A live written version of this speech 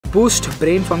boost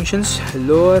brain functions,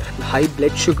 lower high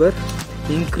blood sugar,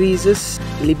 increases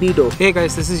libido. Hey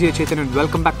guys, this is your Chetan and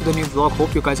welcome back to the new vlog.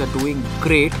 Hope you guys are doing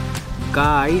great.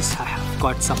 Guys, I have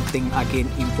got something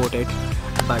again imported,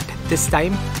 but this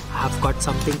time I have got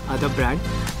something other brand,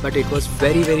 but it was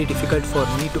very difficult for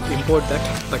me to import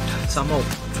that, but somehow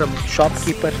from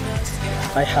shopkeeper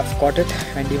I have got it,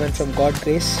 and even from God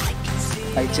grace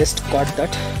I just got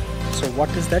that. So what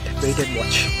is that? Wait and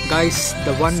watch. Guys,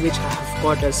 the one which I have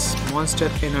got is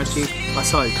Monster Energy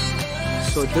Assault.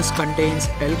 So this contains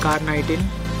L-carnitine,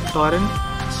 taurine,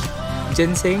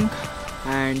 ginseng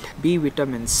and B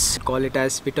vitamins. Call it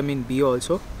as vitamin B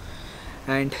also.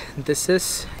 And this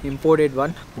is imported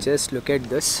one. Just look at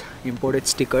this imported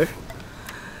sticker.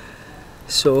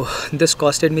 So this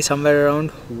costed me somewhere around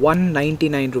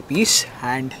 199 rupees,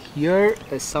 and here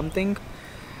is something.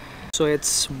 So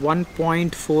it's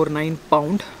 1.49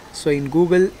 pound. So in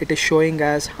Google it is showing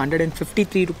as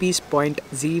 153 rupees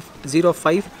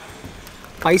 0.05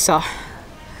 paisa.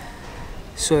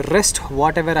 So rest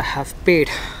whatever I have paid,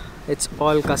 it's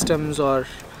all customs or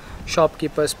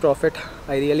shopkeeper's profit.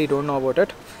 I really don't know about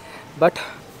it, but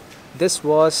this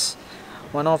was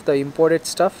one of the imported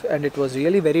stuff and it was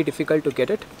really very difficult to get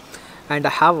it. And I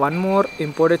have one more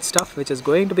imported stuff which is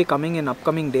going to be coming in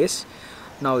upcoming days.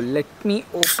 Now let me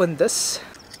open this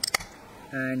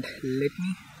and let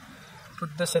me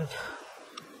put this in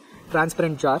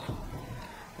transparent jar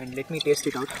and let me taste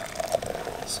it out.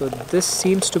 So this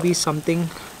seems to be something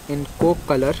in Coke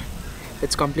color.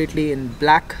 It's completely in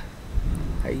black.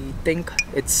 I think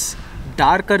it's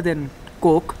darker than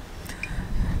Coke,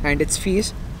 and it's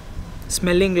fizz,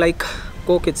 smelling like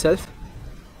Coke itself.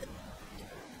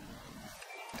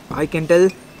 I can tell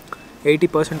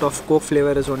 80% of Coke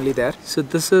flavor is only there. So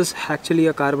this is actually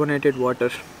a carbonated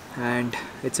water and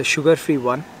it's a sugar-free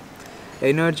one.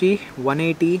 Energy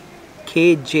 180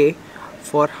 kJ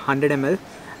for 100 ml,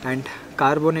 and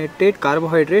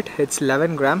carbohydrate it's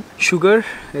 11 gram, sugar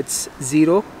it's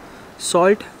 0,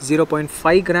 salt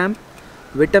 0.5 gram,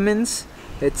 vitamins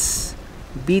it's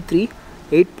B3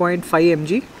 8.5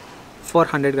 mg for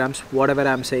 100 grams, whatever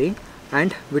I'm saying,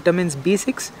 and vitamins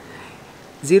B6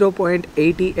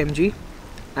 0.80 mg,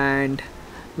 and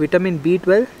vitamin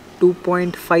B12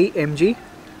 2.5 mg,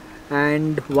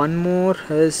 and one more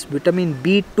is vitamin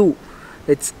B2,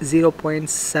 it's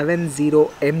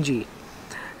 0.70 mg,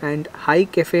 and high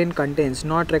caffeine contains,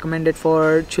 not recommended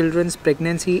for children's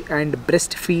pregnancy and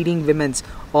breastfeeding women's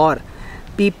or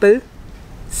people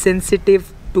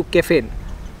sensitive to caffeine,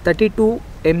 32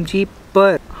 mg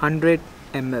per 100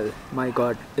 ml. My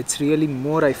god, it's really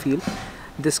more. I feel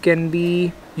this can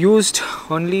be used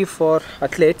only for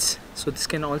athletes, so this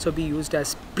can also be used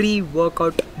as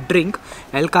pre-workout drink.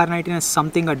 L-carnitine is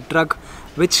something, a drug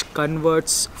which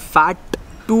converts fat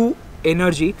to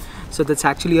energy, so that's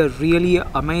actually a really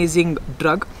amazing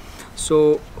drug.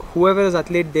 So whoever is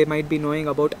athlete, they might be knowing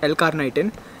about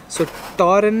L-carnitine. So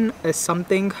taurine is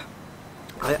something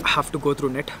I have to go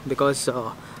through net, because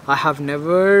I have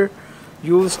never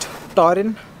used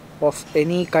taurine of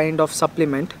any kind of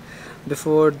supplement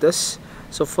before this.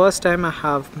 So first time I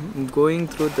have going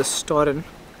through this taurine,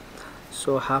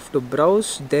 so I have to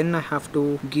browse, then I have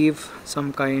to give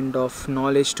some kind of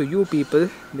knowledge to you people,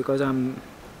 because I'm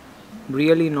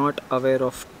really not aware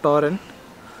of taurine.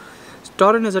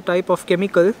 Taurine is a type of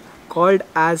chemical called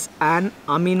as an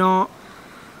amino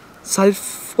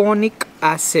sulfonic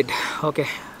acid. Okay,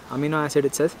 amino acid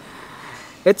itself.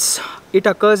 It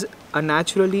occurs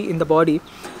naturally in the body.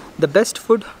 The best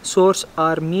food source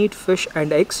are meat, fish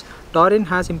and eggs. Taurine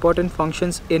has important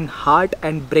functions in heart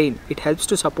and brain. It helps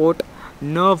to support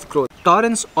nerve growth.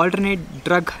 Taurine's alternate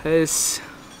drug is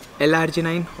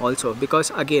L-arginine also,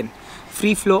 because again,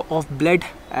 free flow of blood,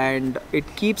 and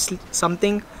it keeps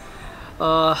something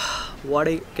what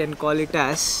I can call it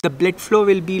as, the blood flow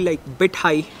will be like bit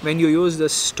high when you use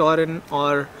this taurine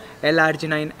or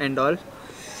L-arginine and all.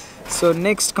 So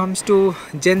next comes to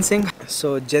ginseng.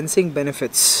 So ginseng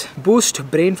benefits: boost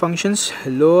brain functions,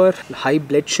 lower high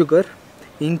blood sugar,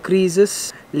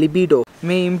 increases libido,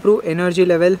 may improve energy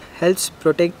level, helps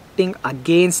protecting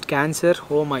against cancer.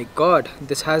 Oh my god,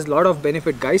 this has a lot of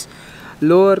benefit, guys.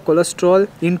 Lower cholesterol,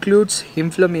 includes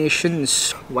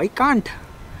inflammations. Why can't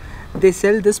they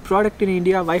sell this product in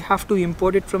India? Why have to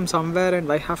import it from somewhere, and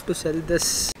why have to sell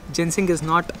this? Ginseng is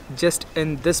not just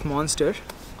in this monster.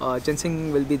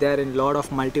 Ginseng will be there in a lot of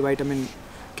multivitamin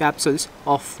capsules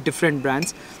of different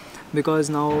brands, because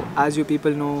now, as you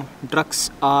people know, drugs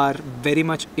are very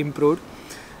much improved.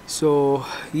 So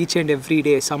each and every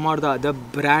day some or the other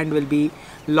brand will be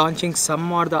launching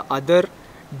some or the other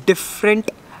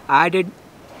different added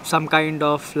some kind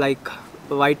of like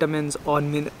vitamins or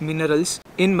minerals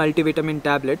in multivitamin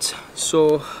tablets.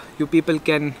 So you people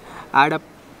can add up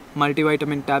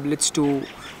multivitamin tablets to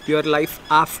your life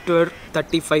after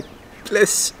 35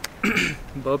 plus.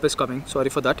 Burp is coming, sorry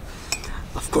for that.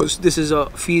 Of course, this is a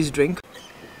fizz drink.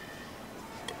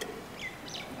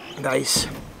 Guys,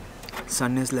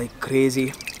 sun is like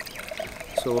crazy,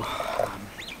 so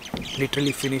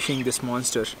literally finishing this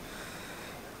monster.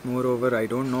 Moreover, I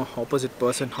don't know opposite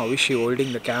person how is she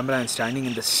holding the camera and standing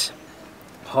in this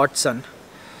hot sun.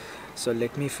 So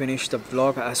let me finish the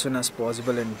vlog as soon as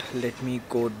possible and let me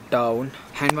go down.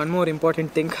 And one more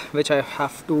important thing which I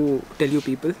have to tell you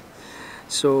people.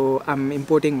 So I'm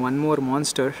importing one more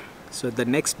monster. So the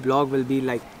next vlog will be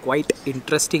like quite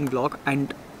interesting vlog,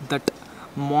 and that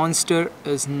monster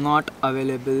is not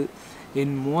available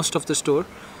in most of the store.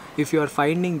 If you are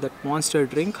finding that monster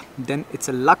drink, then it's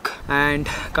a luck. And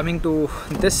coming to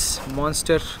this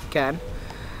monster can,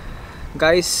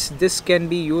 guys, this can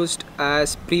be used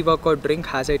as pre-workout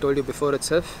drink, as I told you before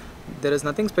itself. There is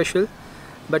nothing special,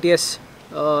 but yes,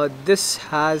 this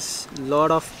has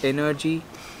lot of energy,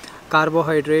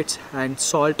 carbohydrates and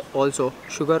salt also.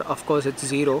 Sugar, of course, it's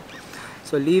 0.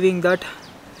 So leaving that,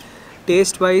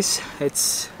 taste wise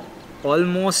it's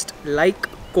almost like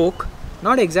Coke,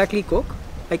 not exactly Coke,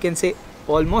 I can say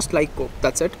almost like Coke,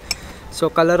 that's it. So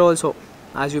color also,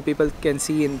 as you people can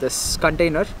see in this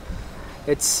container,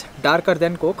 it's darker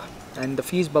than Coke and the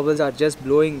fizz bubbles are just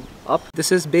blowing up.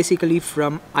 This is basically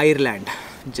from Ireland.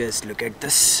 Just look at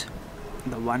this,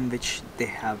 the one which they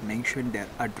have mentioned their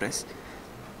address,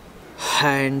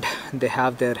 and they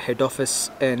have their head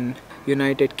office in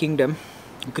United Kingdom,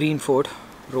 Greenford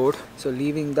Road. So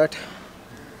leaving that,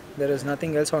 there is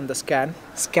nothing else on the scan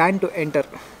to enter.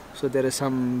 So there is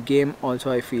some game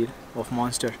also, I feel, of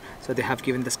Monster, so they have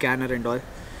given the scanner and all.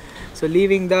 So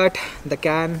leaving that, the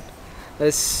can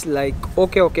is like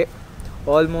okay,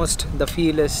 almost the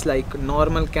feel is like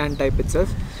normal can type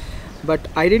itself. But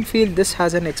I didn't feel this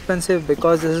has an expensive,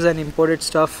 because this is an imported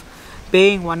stuff.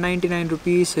 Paying 199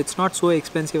 rupees, it's not so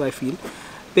expensive, I feel.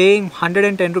 Paying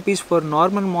 110 rupees for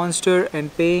normal Monster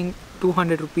and paying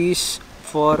 200 rupees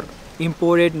for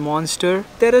imported Monster,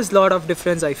 there is lot of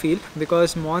difference, I feel,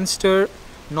 because Monster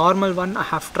normal one I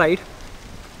have tried,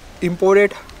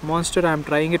 imported Monster I am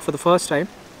trying it for the first time.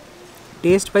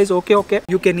 Taste wise okay.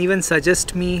 You can even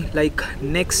suggest me like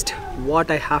next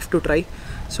what I have to try.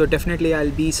 So definitely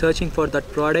I'll be searching for that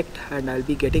product and I'll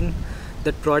be getting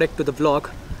that product to the vlog.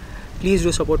 Please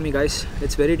do support me guys,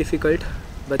 it's very difficult,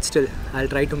 but still I'll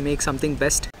try to make something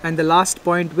best. And the last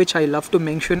point which I love to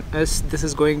mention is this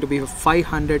is going to be a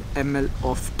 500 ml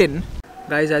of tin.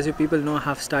 Guys, as you people know, I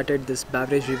have started this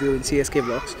beverage review in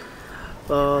CSKvlogs.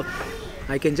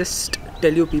 I can just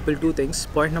tell you people two things.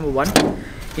 Point number one,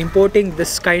 importing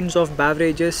this kinds of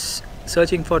beverages,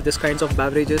 searching for this kinds of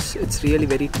beverages, it's really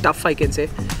very tough, I can say.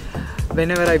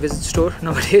 Whenever I visit store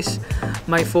nowadays,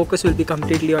 my focus will be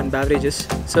completely on beverages,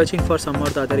 searching for some or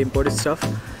the other imported stuff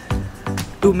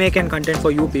to make an content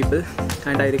for you people.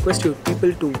 And I request you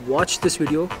people to watch this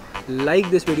video, like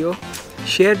this video,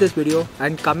 share this video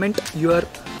and comment your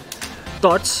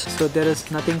thoughts. So there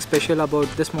is nothing special about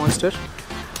this Monster.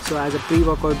 So as a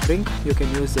pre-workout drink, you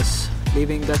can use this.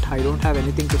 Leaving that, I don't have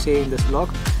anything to say in this vlog.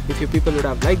 If you people would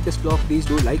have liked this vlog, please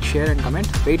do like, share and comment.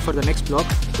 Wait for the next vlog.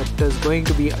 That is going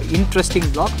to be an interesting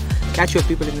vlog. Catch your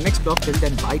people in the next vlog. Till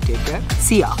then, bye, take care,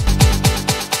 see ya.